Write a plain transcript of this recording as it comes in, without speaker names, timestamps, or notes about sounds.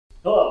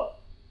Hello,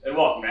 and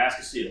welcome to Ask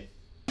a Seal.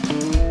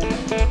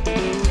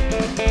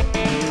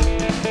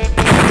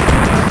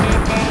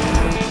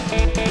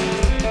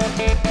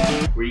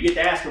 Where you get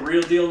to ask a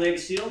real deal Navy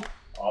SEAL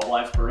all of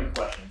life's burning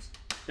questions.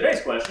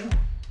 Today's question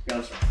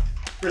comes from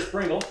Chris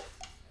Pringle,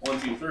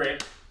 123,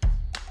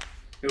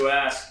 who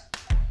asks,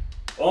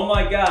 "Oh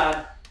my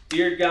God,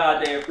 dear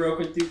God, they have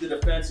broken through the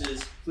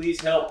defenses. Please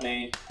help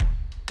me.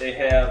 They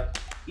have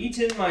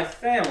eaten my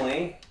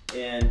family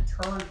and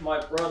turned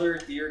my brother.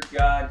 Dear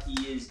God,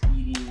 he is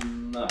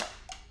eating mutt."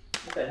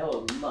 What the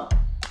hell is mutt?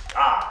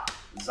 Ah,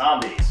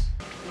 zombies.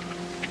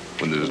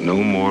 When there's no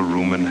more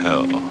room in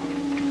hell,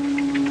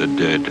 the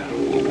dead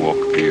will walk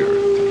the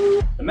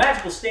earth. The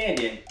magical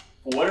stand-in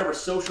for whatever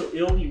social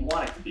ill you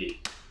want it to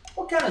be.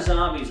 What kind of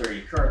zombies are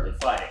you currently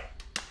fighting?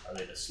 Are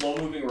they the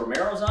slow-moving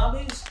Romero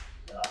zombies?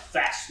 The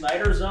fast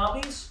Snyder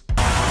zombies?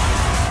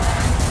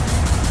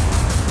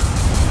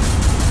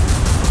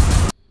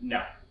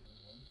 No.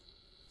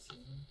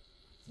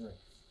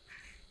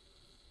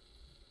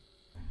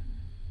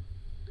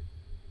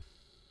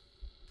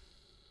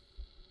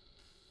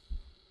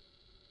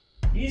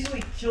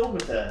 Easily killed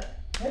with a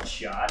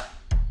headshot.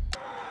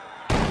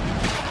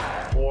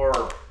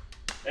 Or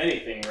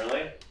anything,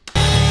 really.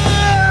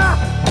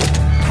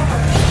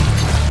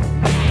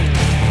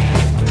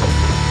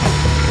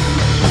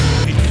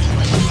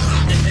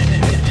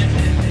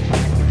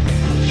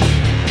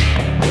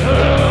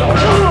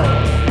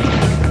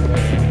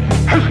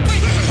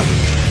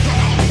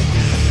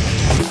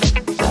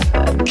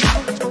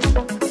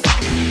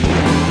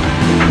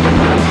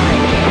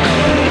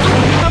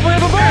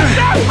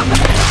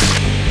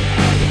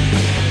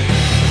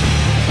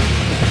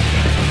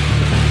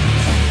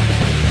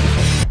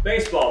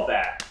 Baseball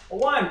bat, a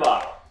wine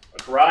bottle, a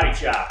karate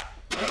chop.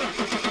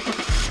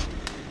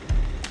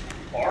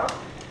 Bar?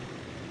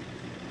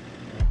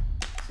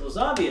 So a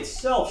zombie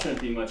itself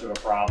shouldn't be much of a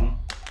problem.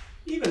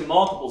 Even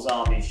multiple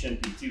zombies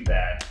shouldn't be too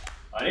bad.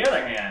 On the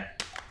other hand,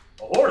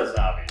 a horde of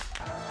zombies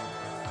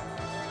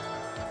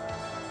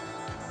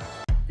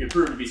could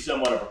prove to be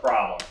somewhat of a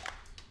problem.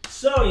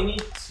 So you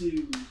need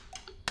to...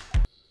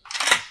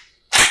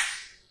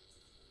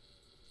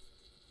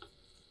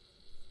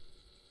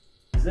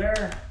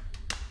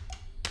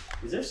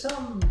 Is there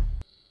some...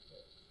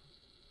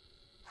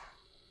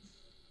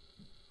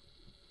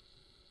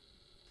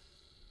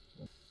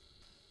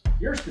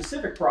 Your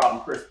specific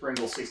problem, Chris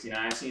Pringle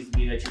 69, seems to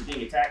be that you're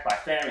being attacked by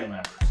family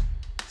members.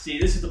 See,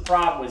 this is the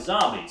problem with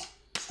zombies.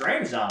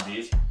 Strange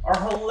zombies are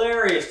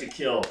hilarious to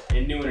kill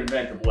in new and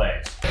inventive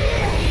ways.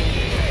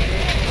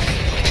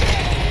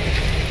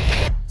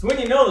 It's when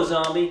you know the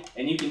zombie,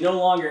 and you can no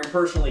longer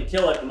impersonally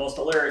kill it the most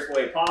hilarious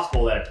way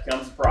possible that it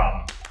becomes a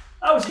problem.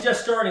 I would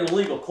suggest starting a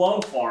legal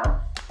clone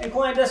farm and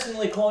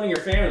clandestinely cloning your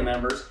family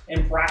members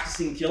and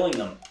practicing killing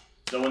them.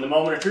 So when the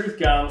moment of truth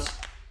comes,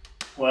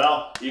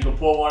 well, you can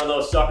pull one of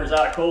those suckers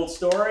out of cold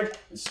storage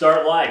and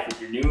start life with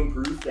your new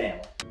improved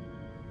family.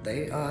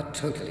 They are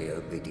totally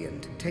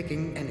obedient,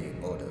 taking any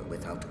order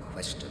without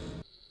question.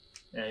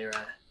 Yeah, you're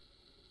right.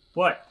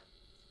 What?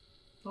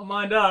 Don't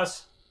mind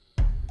us.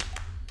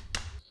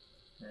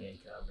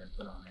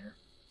 Put on here.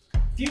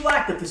 If you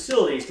lack the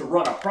facilities to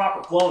run a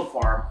proper clone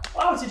farm,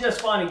 I would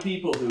suggest finding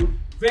people who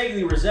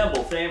vaguely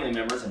resemble family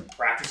members and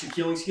practice your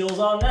killing skills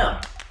on them.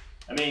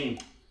 I mean,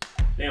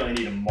 they only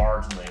need to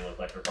marginally look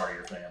like they're part of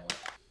your family.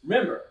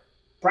 Remember,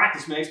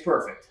 practice makes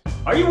perfect.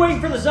 Are you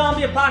waiting for the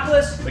zombie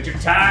apocalypse, but you're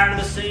tired of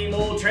the same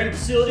old training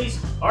facilities?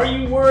 Are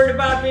you worried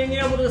about being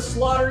able to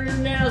slaughter your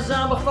now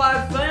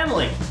zombified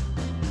family?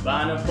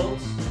 Buy enough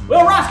bolts?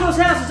 Well, Roscoe's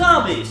House of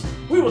Zombies!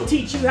 We will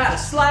teach you how to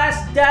slice,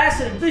 dice,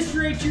 and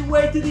eviscerate your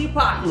way through the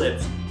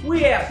apocalypse.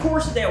 We have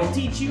courses that will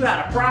teach you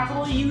how to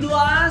properly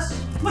utilize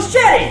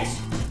machetes,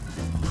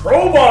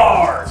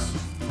 crowbars,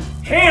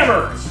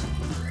 hammers,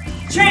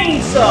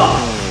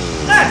 chainsaws.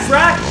 That's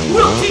right,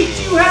 we'll teach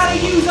you how to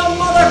use a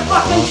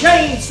motherfucking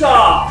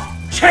chainsaw.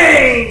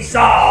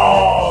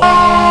 Chainsaw!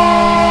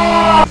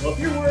 Well, if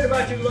you're worried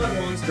about your loved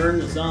ones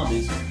turning to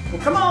zombies,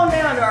 well, come on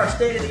down to our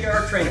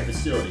state-of-the-art training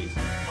facilities.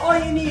 All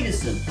you need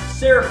is some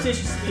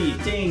surreptitiously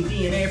obtained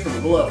DNA from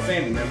a beloved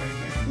family member,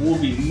 and we'll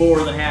be more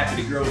than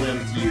happy to grow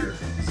them to your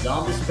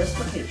zombie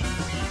specifications.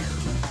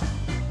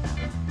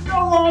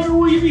 No longer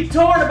will you be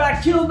torn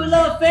about killing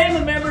beloved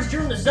family members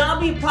during the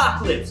zombie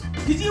apocalypse,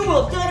 because you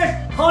will have done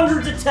it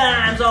hundreds of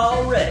times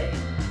already.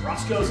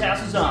 Roscoe's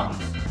House of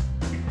Zombies.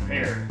 Be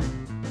prepared.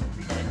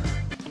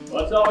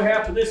 Well, that's all we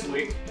have for this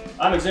week.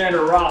 I'm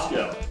Alexander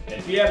Roscoe, and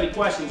if you have any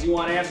questions you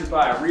want answered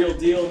by a real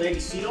deal Navy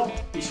SEAL,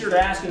 be sure to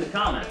ask in the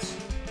comments,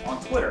 on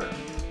Twitter,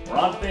 or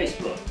on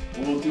Facebook.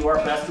 We will do our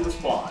best to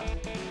respond.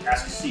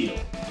 Ask a SEAL.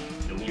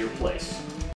 Know your place.